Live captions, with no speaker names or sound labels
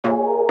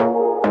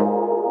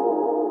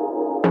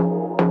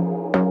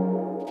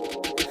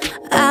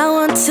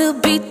to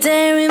be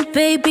daring,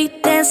 baby,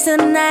 dance the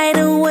night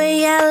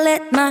away. I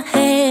let my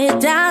hair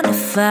down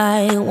if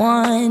I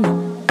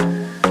won.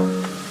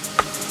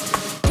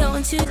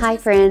 Hi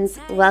friends,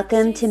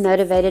 welcome to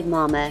Motivated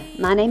Mama.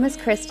 My name is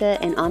Krista,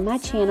 and on my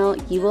channel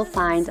you will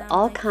find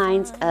all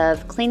kinds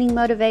of cleaning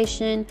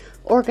motivation,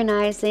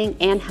 organizing,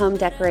 and home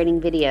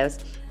decorating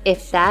videos.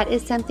 If that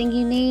is something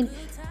you need,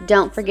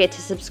 don't forget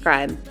to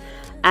subscribe.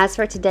 As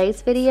for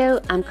today's video,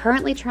 I'm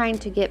currently trying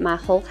to get my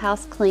whole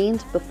house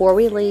cleaned before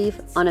we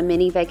leave on a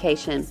mini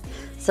vacation.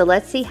 So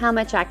let's see how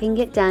much I can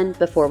get done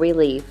before we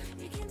leave.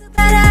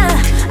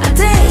 I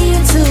dare you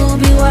to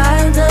be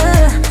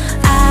wilder.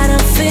 I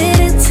don't fit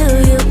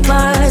into your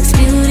box.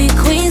 Beauty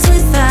queens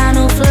without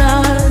no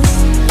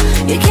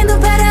flaws. You can do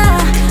better.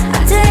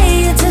 I dare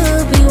you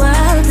to be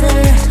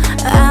wilder.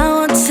 I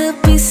want to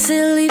be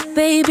silly,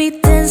 baby,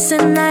 dance the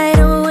night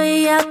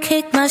away. I'll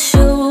kick my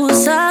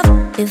shoes off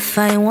if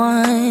I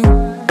want.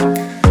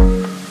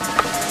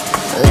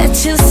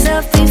 Let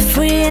yourself be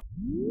free.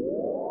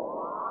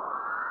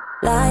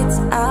 Lights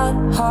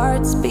out,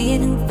 hearts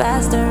beating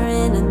faster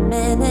in a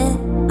minute.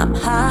 I'm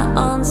high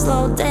on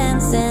slow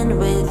dancing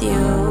with you.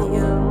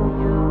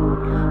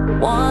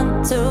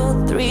 1,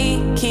 2,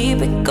 3, keep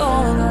it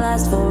going,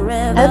 last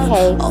forever.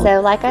 Okay,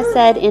 so like I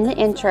said in the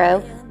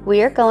intro,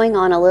 we are going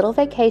on a little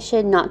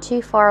vacation not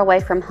too far away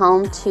from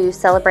home to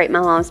celebrate my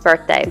mom's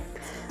birthday.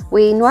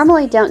 We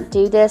normally don't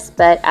do this,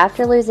 but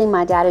after losing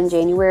my dad in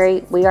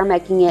January, we are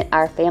making it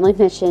our family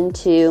mission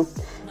to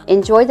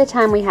enjoy the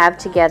time we have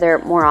together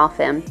more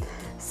often.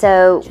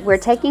 So we're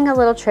taking a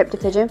little trip to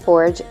Pigeon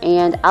Forge,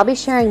 and I'll be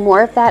sharing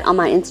more of that on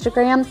my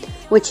Instagram,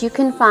 which you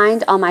can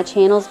find on my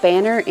channel's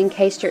banner in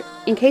case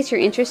you're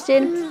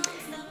interested.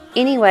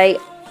 Anyway,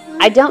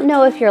 I don't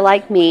know if you're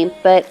like me,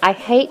 but I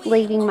hate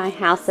leaving my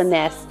house a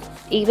mess,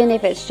 even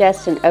if it's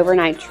just an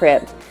overnight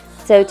trip.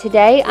 So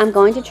today I'm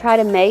going to try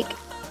to make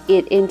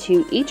it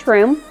into each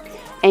room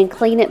and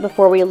clean it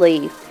before we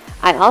leave.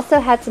 I also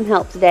had some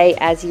help today,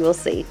 as you will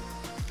see.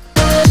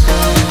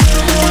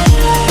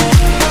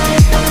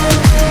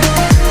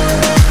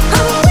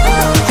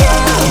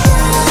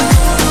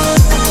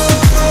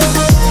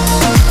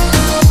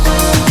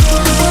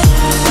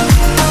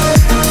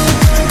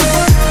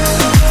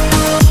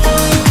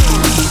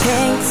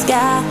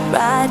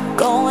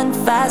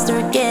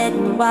 Faster,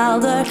 getting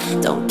wilder.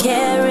 Don't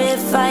care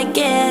if I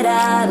get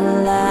out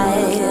of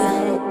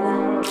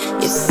line.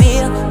 You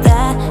feel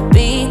that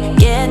beat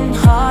getting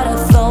harder,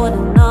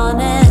 floating on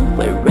it.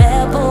 We're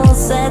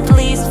rebels, at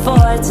least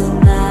for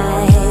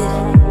tonight.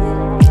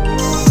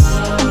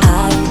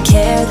 I don't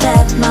care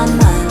that my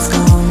mind's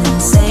going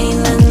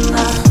insane and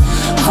my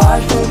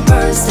heart will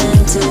burst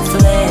into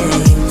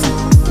flames.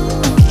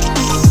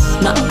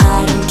 No,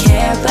 I don't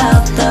care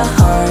about the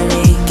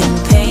heartache and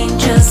pain.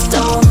 Just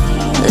don't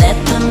let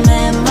the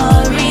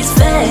memories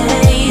fade.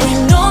 We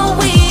know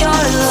we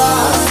are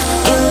lost,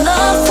 in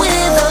love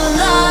with a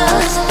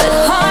loss, but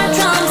heart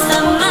drums the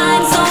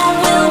mind, so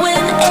we'll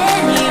win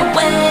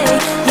anyway.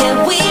 Yeah,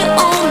 we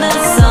own the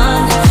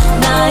sun,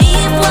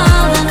 naive,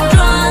 wild and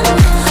drunk.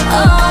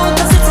 Oh,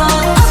 'cause it's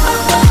all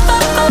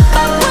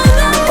up. When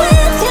I'm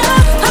with you,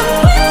 I'm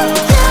with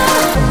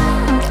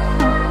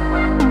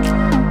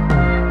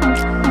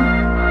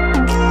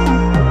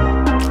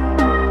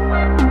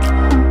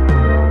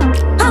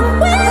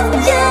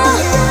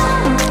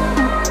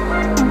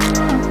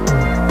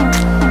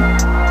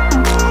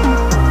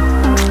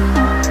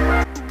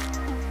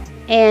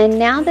And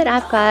now that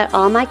I've got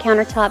all my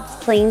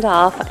countertops cleaned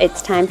off,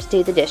 it's time to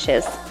do the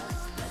dishes.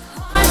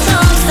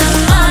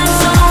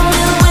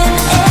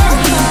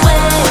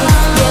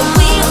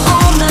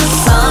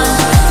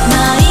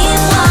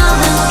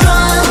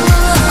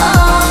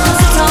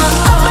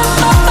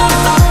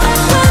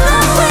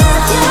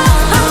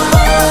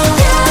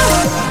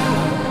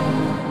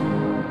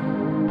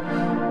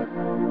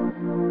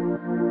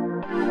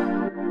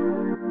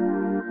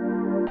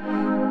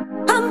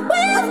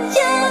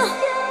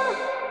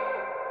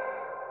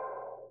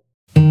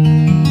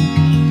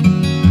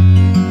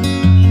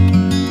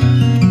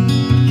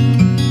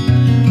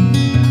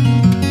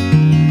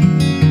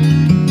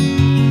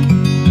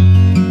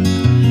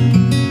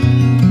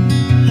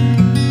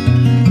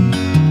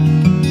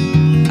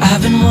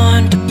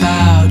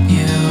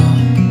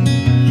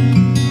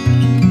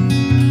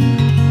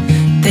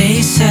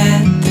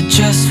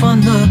 just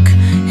one look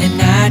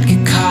and I'd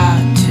get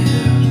caught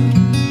too.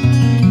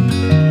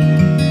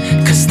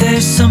 'Cause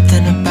there's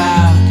something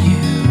about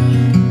you,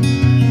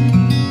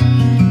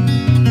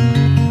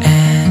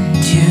 and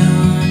you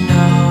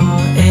know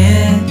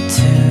it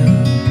too.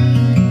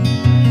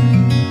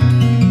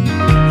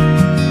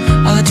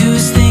 All I do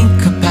is think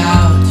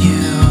about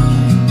you.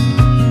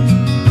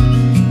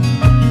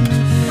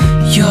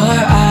 Your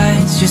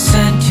eyes, your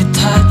scent, your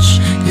touch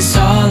is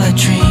all I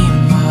dream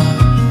of.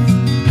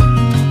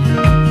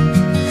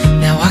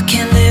 Now I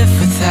can't live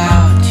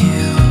without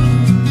you.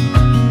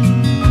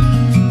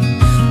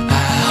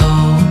 I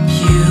hope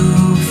you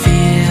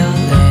feel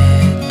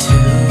it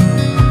too.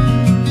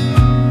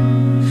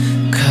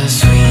 'Cause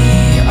we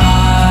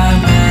are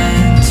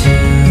meant to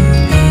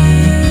be.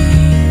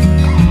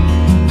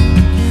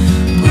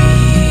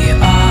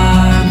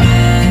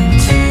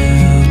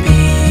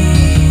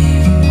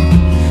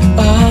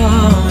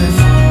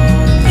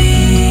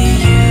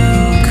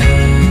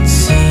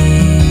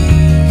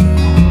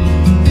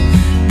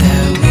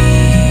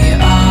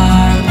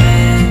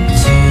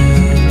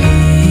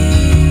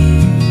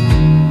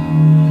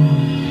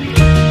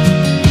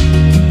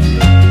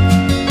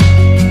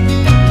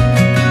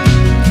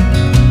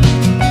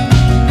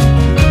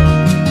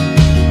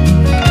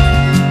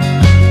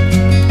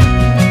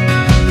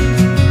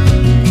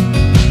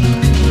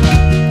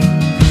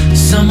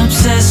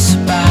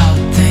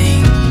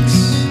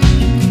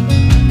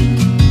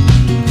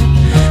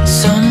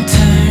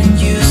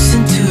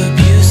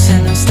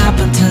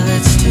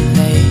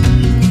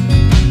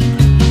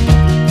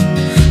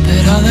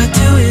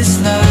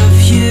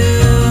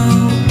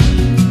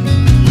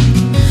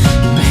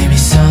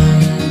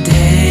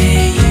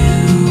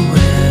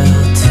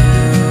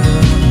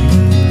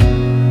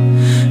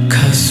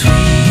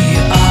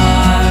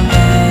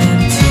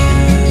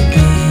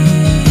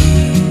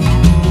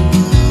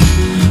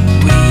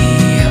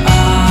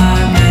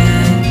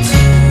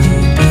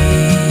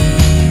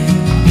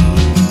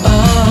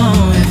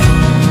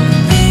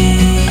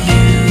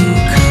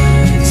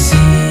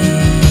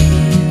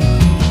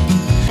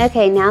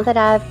 Okay, now that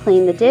I've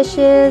cleaned the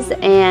dishes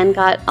and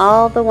got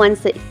all the ones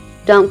that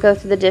don't go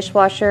through the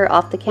dishwasher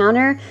off the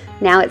counter,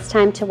 now it's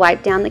time to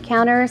wipe down the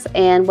counters.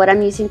 And what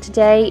I'm using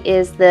today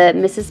is the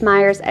Mrs.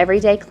 Meyer's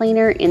Everyday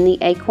Cleaner in the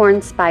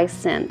Acorn Spice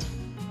scent.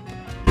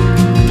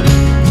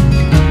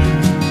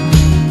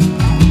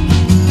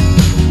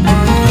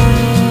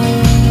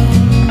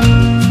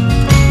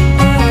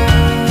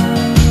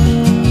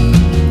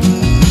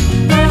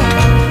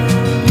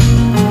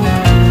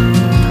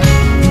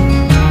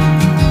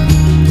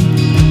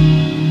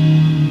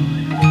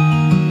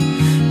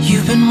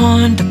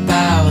 Wondered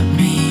about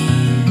me.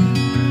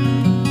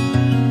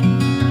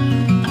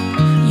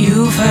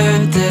 You've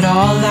heard that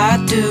all I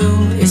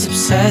do is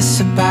obsess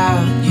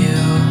about you.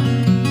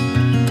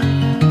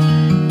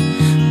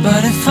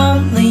 But if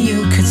only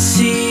you could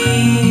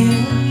see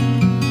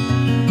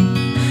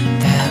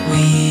that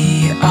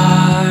we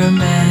are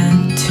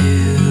meant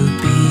to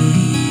be.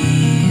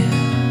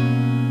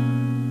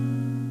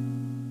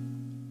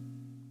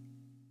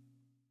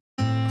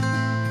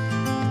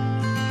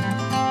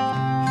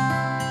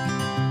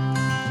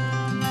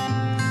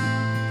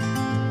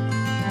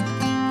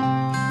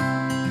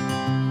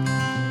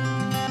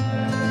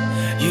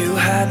 You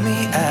had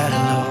me at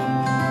hello,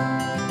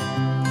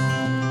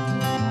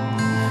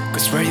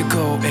 'cause where you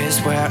go is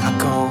where I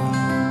go.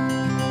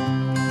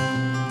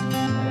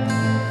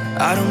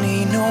 I don't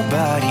need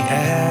nobody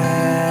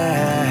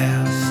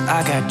else.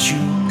 I got you,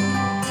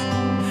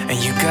 and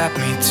you got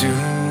me too.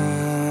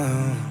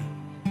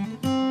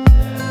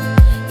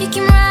 You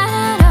can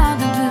write all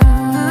the blue.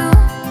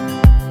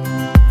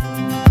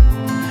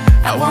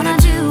 I wanna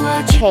do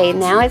what you Okay,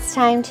 now it's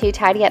time to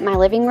tidy up my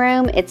living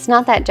room. It's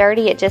not that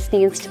dirty, it just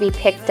needs to be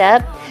picked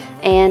up.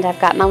 And I've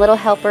got my little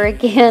helper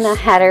again. I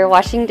had her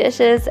washing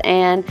dishes,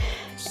 and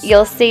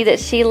you'll see that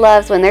she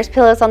loves, when there's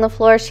pillows on the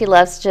floor, she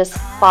loves to just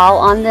fall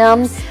on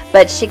them.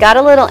 But she got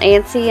a little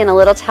antsy and a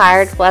little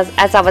tired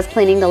as I was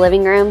cleaning the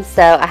living room,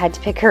 so I had to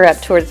pick her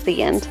up towards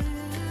the end.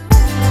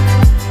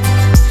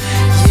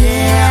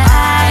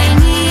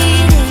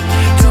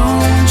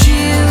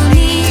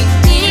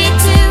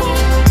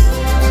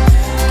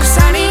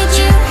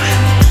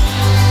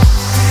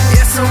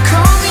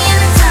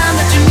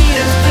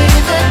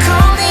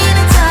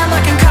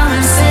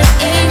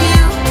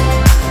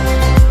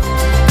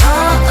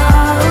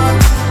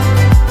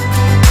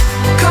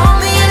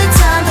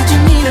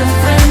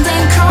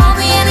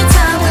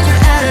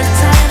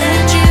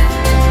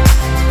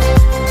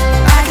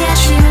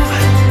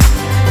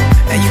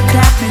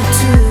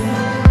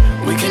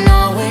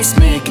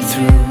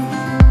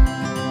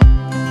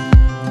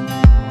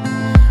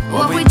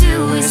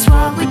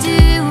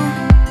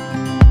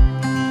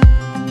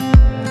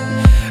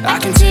 I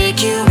can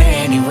take you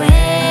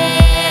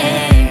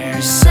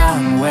anywhere,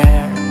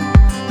 somewhere.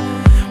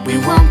 We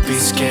won't be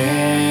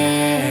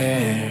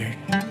scared.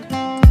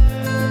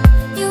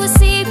 You will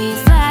see me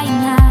flying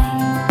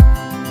high.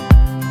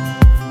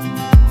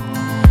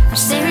 I'm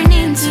staring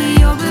into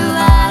your blue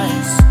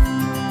eyes.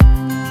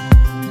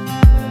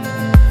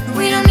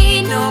 We don't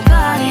need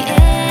nobody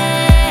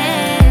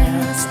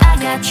else. I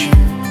got you,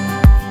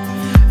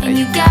 and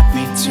you got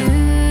me too.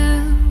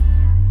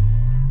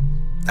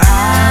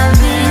 I've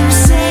been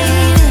saving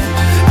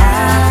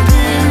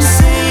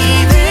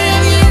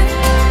you,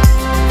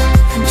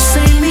 and you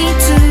save me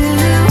too.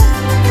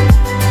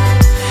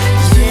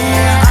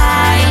 Yeah, I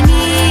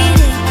need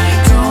it,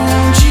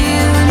 don't you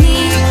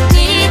need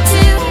me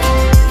too?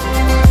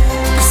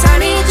 'Cause I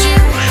need you.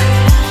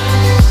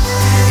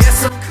 Yes,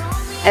 so call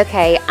me.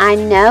 Okay, I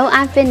know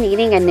I've been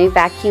needing a new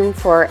vacuum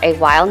for a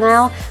while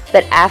now,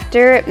 but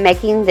after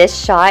making this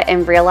shot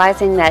and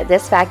realizing that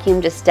this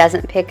vacuum just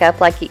doesn't pick up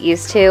like it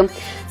used to,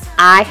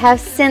 I have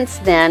since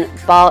then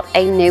bought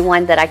a new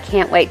one that I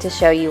can't wait to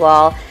show you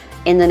all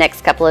in the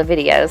next couple of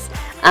videos.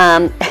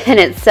 And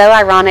it's so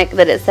ironic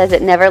that it says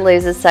it never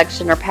loses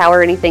suction or power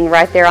or anything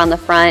right there on the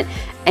front,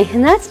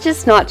 and that's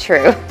just not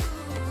true. You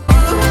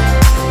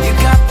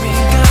got me,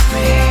 got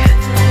me.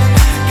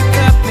 You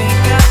got me,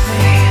 got me.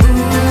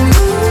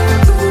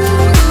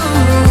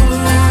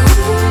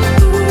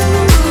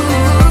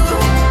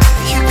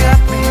 You got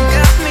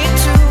me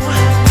too.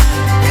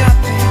 Got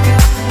me,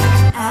 got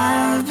me.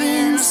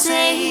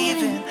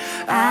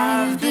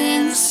 I've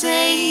been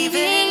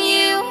saving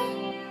you,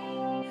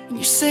 and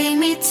you save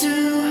me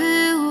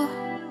too.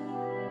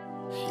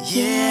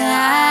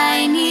 Yeah,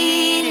 I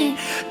need it,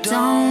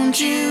 don't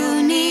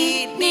you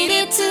need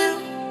it too?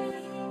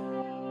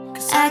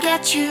 'Cause I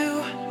got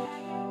you,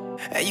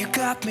 and you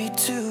got me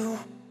too.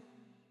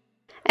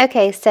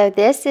 Okay, so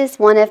this is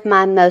one of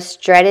my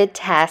most dreaded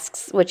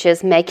tasks, which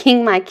is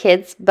making my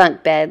kids'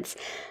 bunk beds.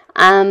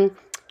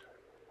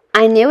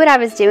 I knew what I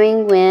was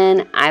doing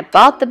when I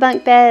bought the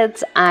bunk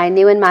beds. I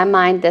knew in my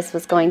mind this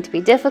was going to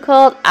be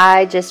difficult.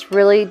 I just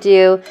really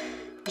do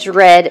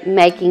dread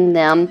making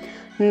them.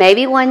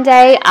 Maybe one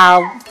day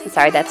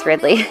sorry, that's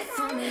Ridley.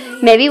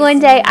 Maybe one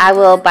day I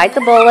will bite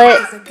the bullet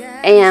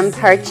and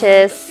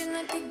purchase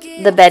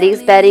the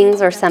Betty's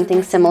beddings or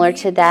something similar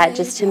to that,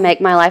 just to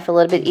make my life a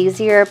little bit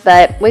easier.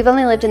 But we've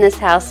only lived in this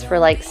house for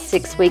like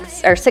 6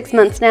 weeks or 6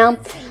 months now,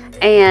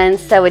 and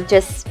so it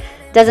just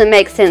doesn't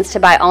make sense to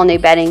buy all new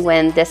bedding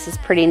when this is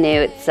pretty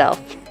new itself.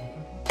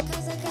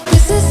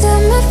 This is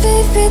all my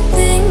favorite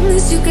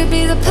things. You could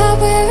be the part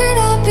where it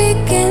all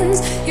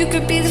begins. You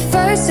could be the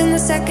first and the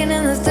second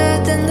and the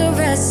third and the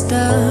rest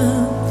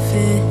of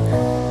it.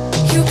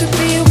 You could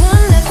be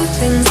one of the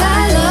things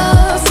I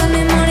love.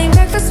 Sunday morning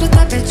breakfast with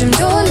my bedroom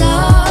door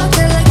locked.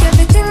 I like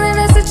everything that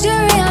has a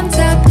cherry on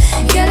top.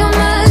 Get on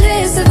my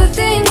list of the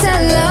things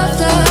I love,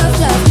 love,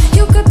 love.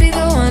 You could be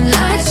the one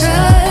I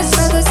trust.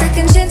 All the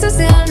second chances,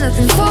 they are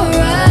nothing for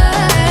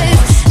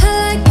us.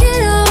 I like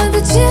it all with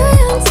the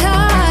cherry on top.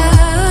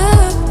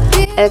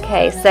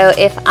 Okay, so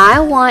if I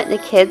want the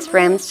kids'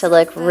 rooms to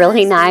look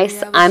really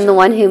nice, I'm the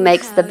one who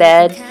makes the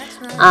bed.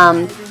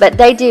 But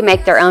they do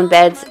make their own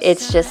beds.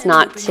 It's just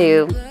not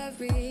to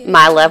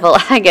my level,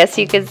 I guess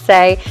you could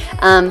say.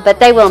 But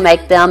they will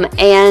make them,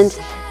 and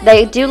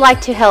they do like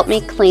to help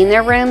me clean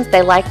their rooms.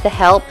 They like the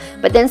help.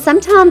 But then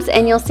sometimes,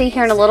 and you'll see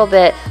here in a little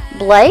bit,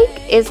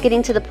 Blake is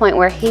getting to the point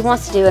where he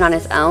wants to do it on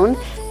his own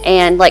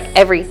and like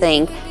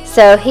everything.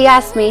 So he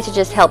asked me to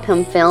just help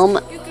him film,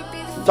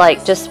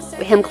 like just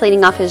him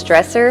cleaning off his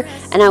dresser,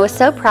 and I was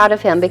so proud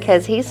of him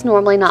because he's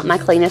normally not my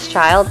cleanest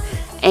child,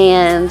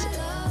 and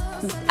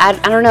I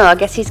don't know, I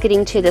guess he's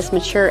getting to this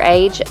mature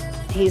age.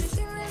 He's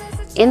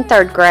in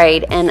 3rd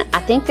grade, and I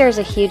think there's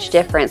a huge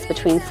difference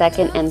between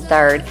 2nd and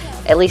 3rd,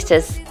 at least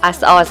as I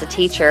saw as a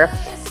teacher,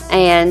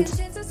 and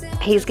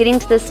he's getting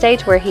to this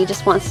stage where he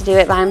just wants to do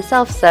it by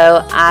himself,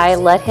 so I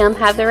let him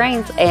have the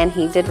reins, and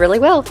he did really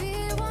well. The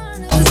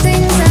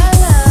things I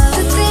love,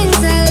 the things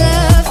I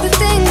love, the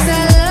things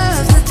I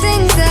love, the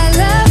things I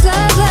love,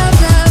 love,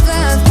 love, love,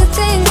 love, the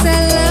things I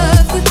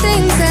love, the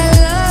things I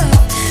love.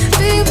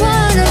 Be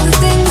one of the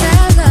things I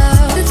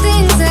love, the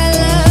things I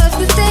love,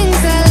 the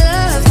things I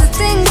love, the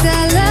things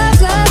I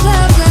love, love,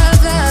 love, love,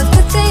 love,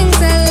 the things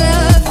I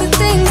love, the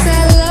things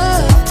I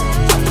love.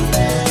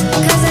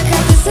 'Cause I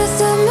got this list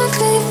of my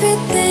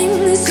favorite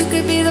things. You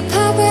could be the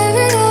part where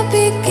it all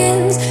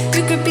begins.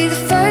 You could be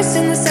the first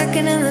and the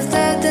second and the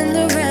third and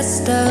the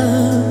rest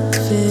of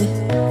it.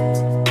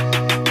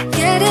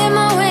 Get in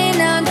my way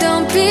now,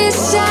 don't be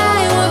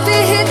shy. We'll be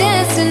here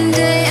dancing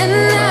day and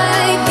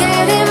night.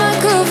 Get in my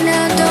groove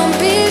now, don't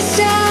be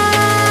shy.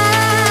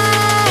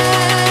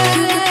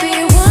 You could be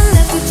one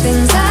of the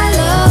things I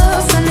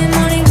love. Sunday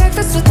morning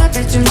breakfast with my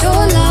bedroom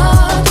door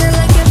locked. I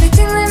like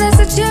everything that has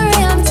a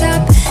cherry on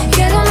top.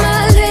 Get on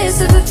my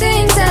list of the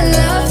things I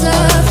love,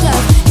 love,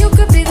 love. You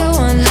could be the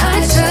one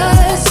I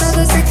trust. All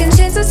the second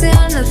chances, they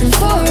are nothing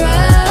for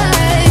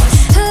us.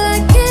 I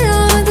like it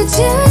all with the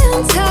cherry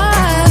on top.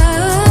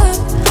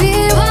 Be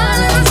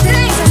one of the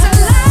things I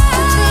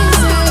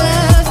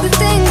love, the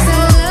things I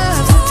love,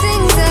 the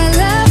things I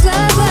love, love,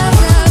 love,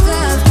 love,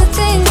 love, the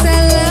things I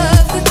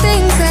love, the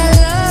things I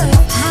love.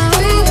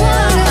 Be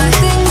one of the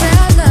things I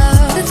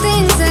love, the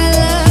things I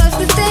love,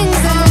 the things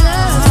I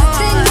love, the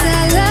things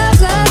I love,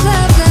 love,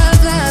 love, love,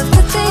 love,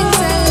 the things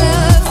I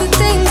love, the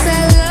things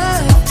I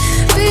love.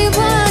 Be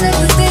one of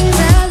the things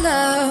I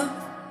love.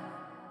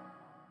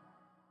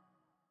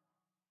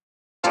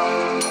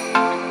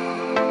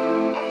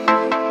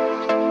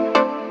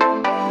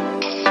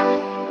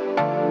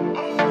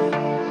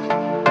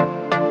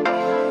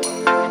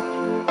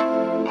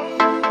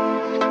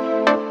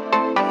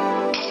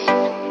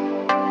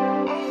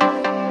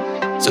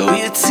 So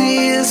your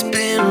tears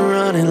been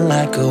running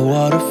like a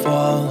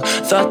waterfall.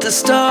 Thought the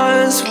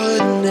stars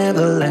would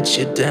never let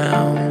you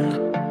down,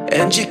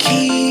 and you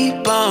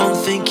keep on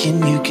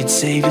thinking you could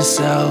save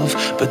yourself.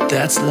 But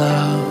that's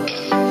love,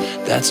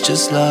 that's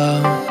just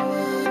love.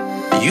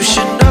 You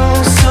should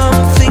know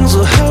some things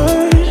will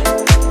hurt,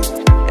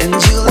 and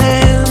you'll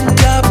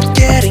end up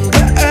getting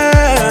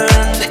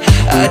burned.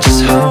 I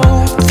just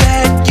hope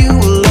that you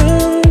will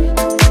learn.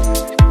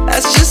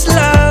 That's just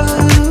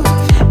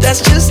love,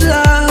 that's just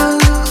love.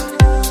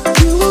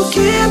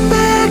 Get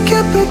back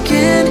up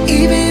again,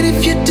 even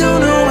if you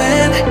don't know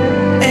when.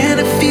 And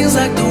it feels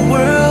like the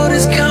world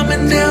is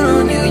coming down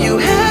on you. You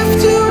have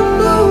to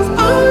move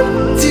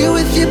on, deal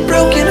with your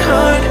broken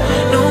heart.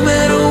 No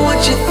matter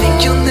what you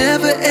think, you'll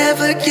never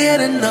ever get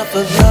enough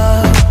of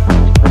love.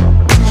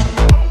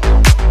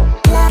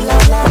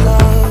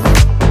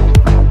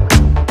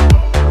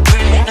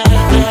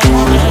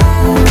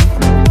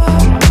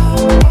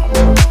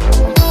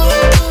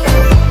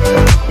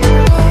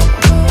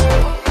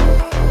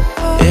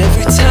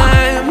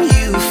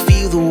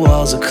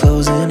 Are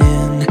closing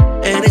in,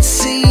 and it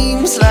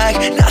seems like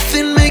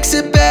nothing makes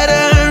it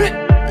better.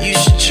 You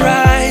should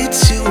try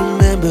to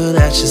remember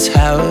that's just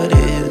how it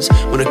is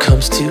when it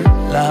comes to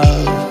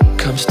love,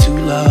 comes to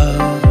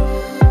love.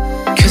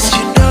 'Cause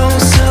you know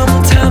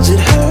sometimes it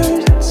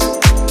hurts,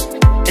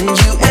 and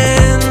you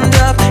end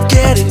up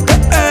getting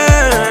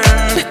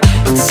burned,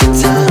 but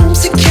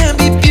sometimes it can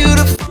be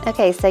beautiful.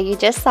 Okay, so you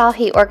just saw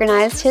he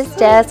organized his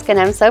desk, and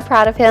I'm so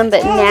proud of him,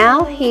 but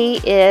now he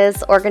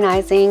is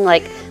organizing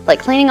like like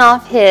cleaning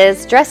off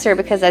his dresser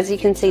because, as you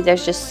can see,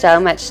 there's just so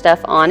much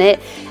stuff on it.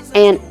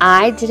 And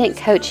I didn't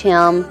coach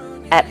him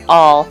at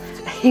all.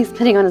 He's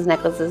putting on his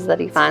necklaces that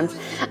he finds.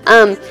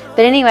 But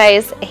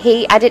anyways,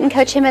 I didn't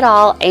coach him at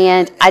all,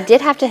 and I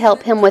did have to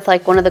help him with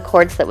like one of the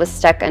cords that was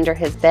stuck under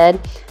his bed,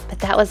 but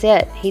that was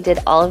it. He did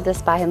all of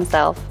this by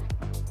himself.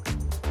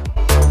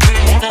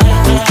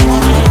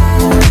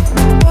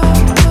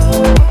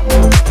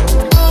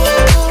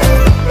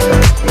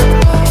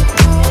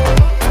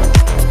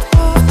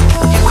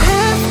 You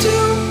have to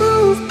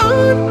move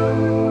on.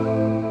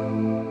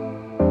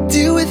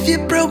 Deal with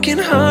your broken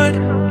heart.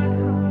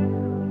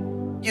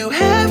 You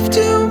have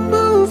to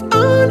move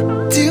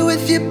on, deal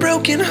with your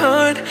broken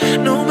heart.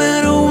 No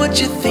matter what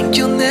you think,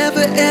 you'll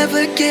never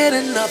ever get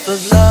enough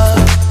of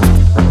love.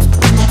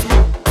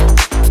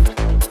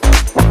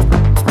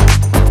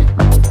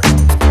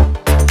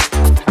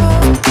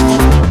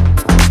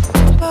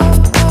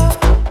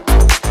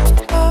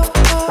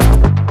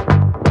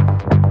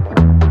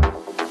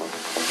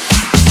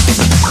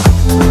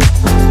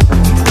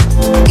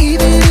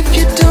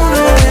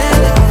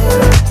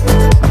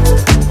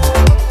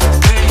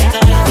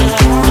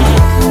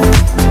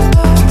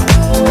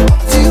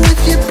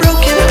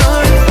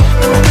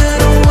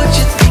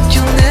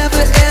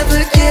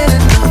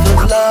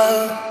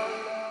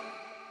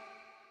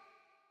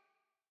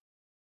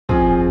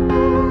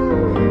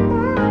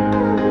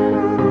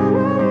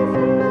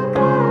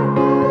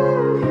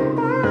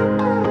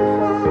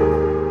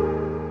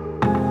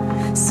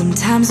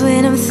 Sometimes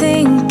when I'm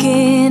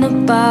thinking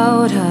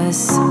about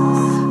us,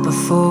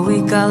 before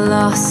we got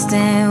lost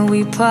and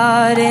we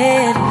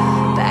parted,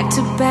 back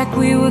to back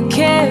we would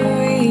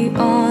carry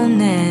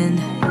on and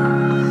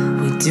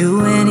we'd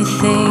do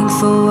anything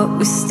for what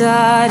we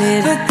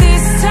started. But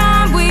this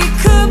time we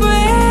could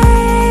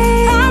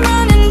break, I'm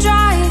running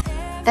dry.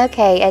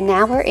 Okay, and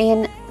now we're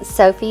in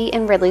Sophie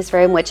and Ridley's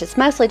room, which is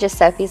mostly just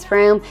Sophie's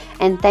room,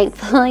 and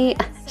thankfully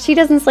she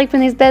doesn't sleep in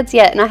these beds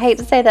yet, and I hate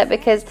to say that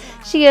because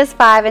she is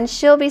 5 and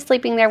she'll be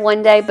sleeping there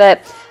one day,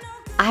 but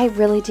I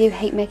really do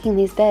hate making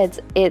these beds.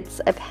 It's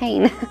a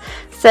pain.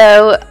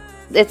 So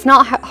it's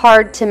not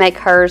hard to make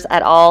hers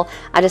at all.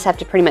 I just have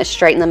to pretty much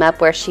straighten them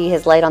up where she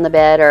has laid on the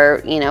bed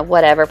or, you know,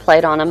 whatever,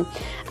 played on them.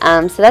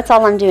 So that's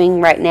all I'm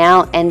doing right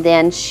now, and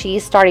then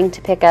she's starting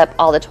to pick up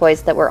all the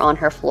toys that were on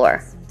her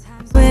floor.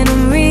 When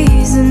I'm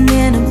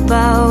reasoning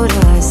about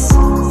us,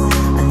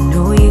 I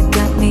know you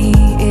got me,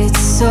 it's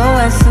so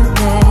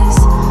effortless.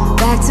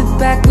 Back to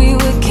back we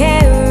would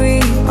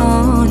carry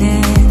on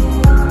and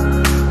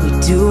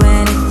we'd do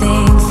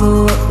anything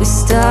for what we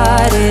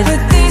started. But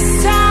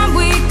this time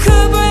we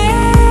could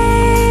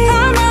break,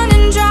 I'm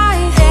running dry,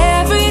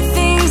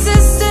 everything's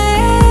the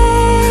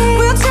same.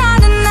 We'll try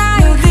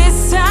tonight,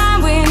 this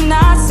time we're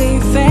not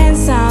safe and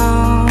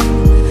sound,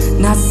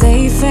 not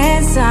safe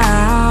and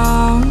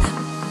sound.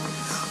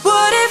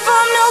 What if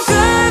I'm no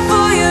good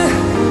for you?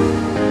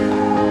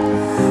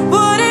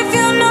 What if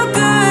you're no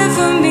good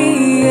for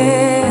me?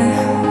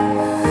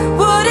 Yeah.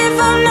 What if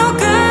I'm no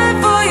good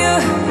for you?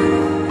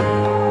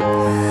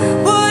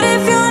 What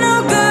if you're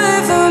no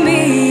good for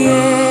me?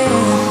 Yeah.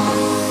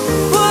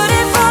 What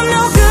if I'm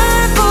no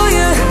good for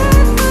you?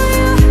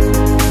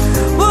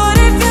 What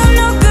if you're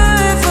no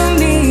good for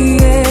me?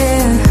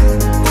 Yeah.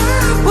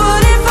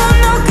 What if I'm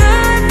no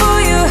good for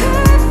you?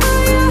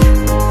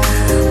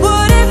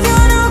 What if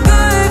you're no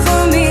good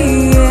for me?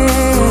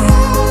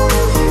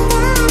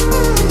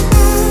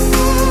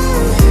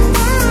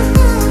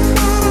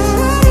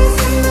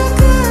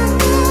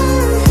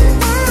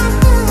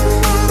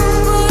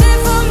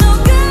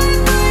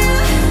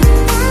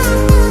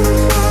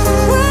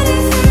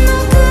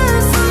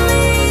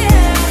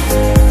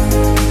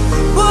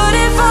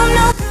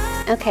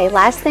 Okay,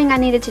 last thing I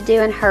needed to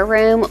do in her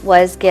room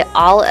was get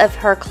all of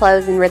her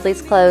clothes and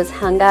Ridley's clothes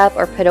hung up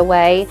or put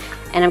away,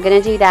 and I'm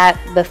going to do that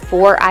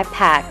before I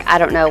pack. I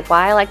don't know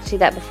why I like to do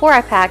that before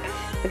I pack,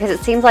 because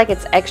it seems like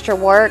it's extra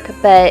work,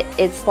 but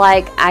it's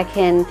like I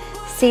can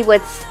see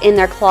what's in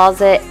their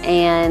closet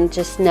and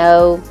just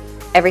know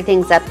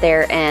everything's up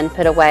there and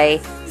put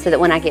away, so that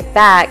when I get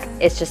back,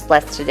 it's just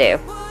less to do.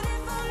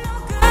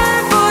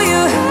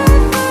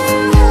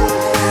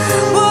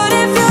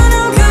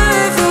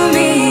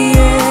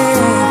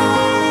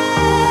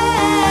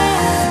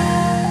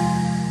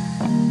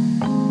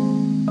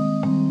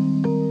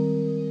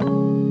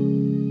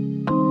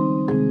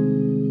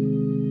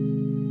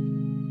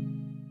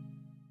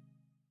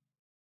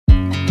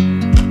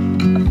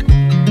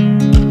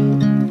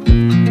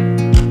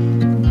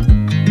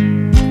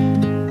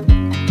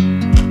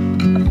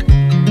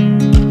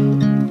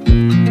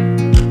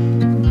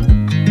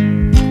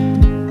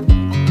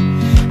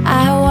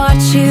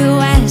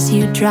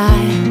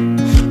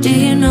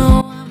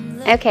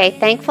 Okay,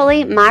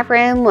 thankfully my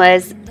room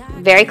was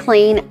very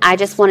clean. I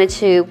just wanted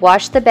to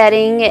wash the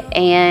bedding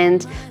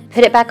and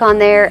put it back on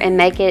there and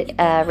make it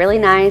really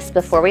nice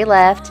before we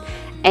left,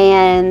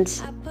 and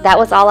that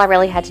was all I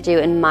really had to do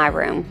in my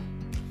room.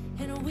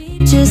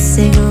 Just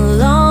sing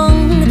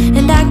along,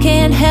 and I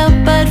can't help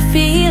but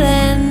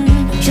feeling,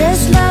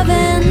 just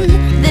loving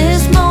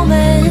this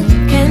moment.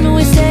 Can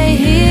we stay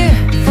here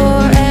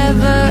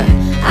forever?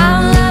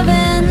 I'm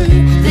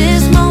loving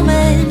this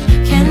moment.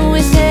 Can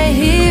we stay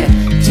here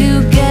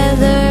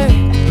together?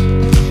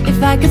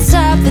 If I could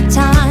stop the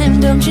time,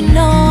 don't you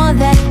know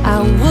that I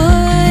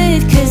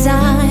would? 'Cause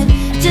I'm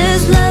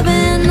just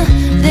loving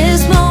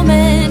this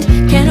moment.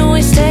 Can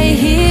we stay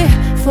here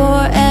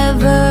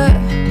forever?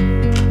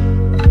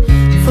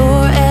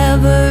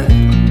 Forever.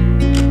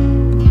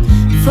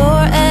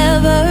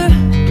 Forever.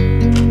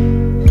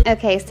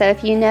 Okay, so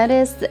if you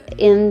notice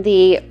in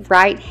the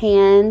right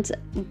hand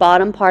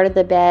bottom part of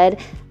the bed,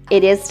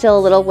 it is still a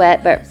little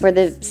wet, but for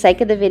the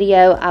sake of the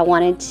video, I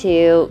wanted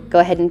to go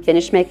ahead and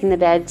finish making the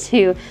bed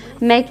to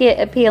make it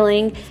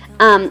appealing.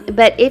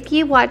 But if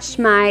you watched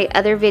my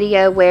other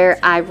video where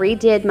I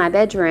redid my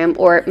bedroom,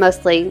 or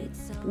mostly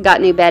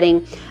got new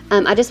bedding,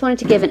 I just wanted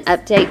to give an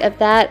update of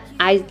that.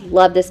 I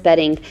love this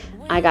bedding.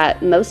 I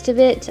got most of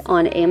it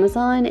on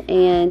Amazon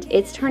and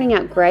it's turning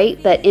out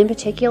great, but in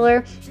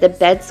particular, the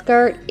bed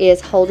skirt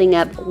is holding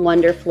up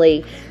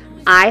wonderfully.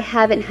 I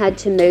haven't had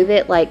to move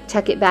it, like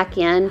tuck it back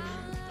in,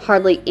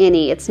 hardly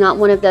any. It's not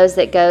one of those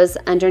that goes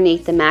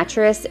underneath the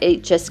mattress.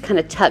 It just kind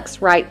of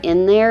tucks right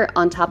in there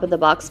on top of the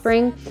box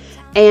spring.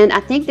 And I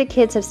think the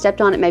kids have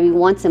stepped on it maybe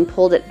once and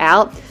pulled it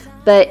out,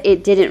 but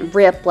it didn't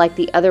rip like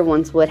the other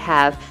ones would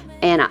have.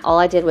 And all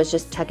I did was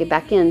just tuck it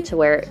back in to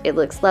where it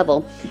looks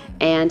level.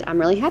 And I'm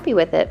really happy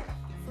with it.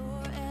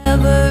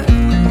 Forever.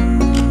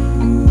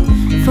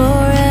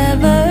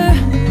 Forever.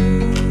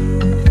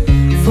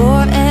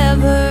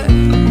 Forever.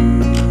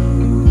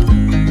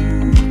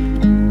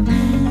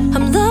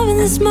 I'm loving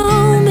this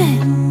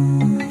moment.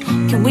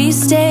 Can we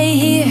stay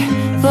here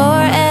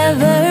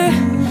forever?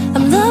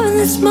 I'm loving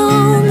this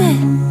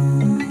moment.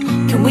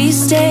 Can we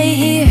stay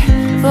here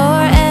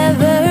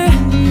forever?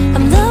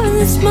 I'm loving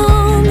this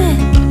moment.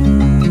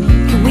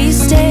 Can we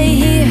stay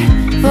here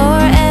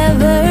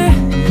forever?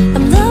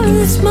 I'm loving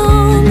this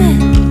moment.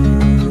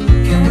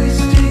 Can we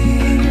stay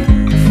here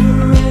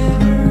forever?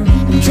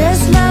 I'm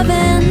just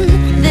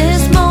loving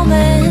this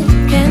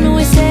moment. Can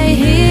we stay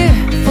here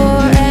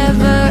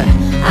forever?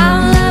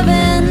 I'm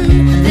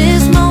loving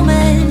this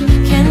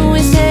moment. Can we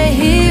stay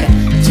here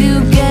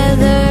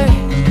together?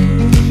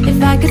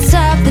 If I could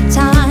stop the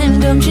time,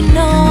 don't you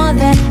know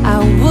that I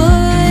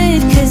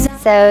would? 'Cause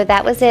So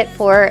that was it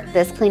for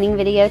this cleaning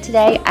video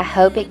today. I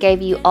hope it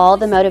gave you all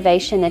the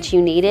motivation that you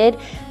needed.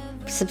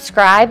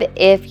 Subscribe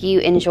if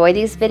you enjoy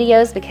these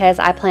videos because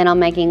I plan on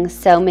making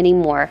so many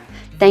more.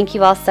 Thank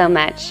you all so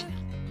much.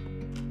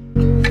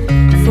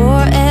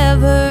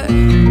 Forever.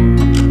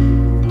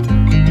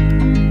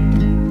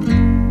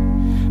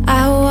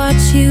 I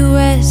watch you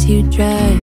as you drive.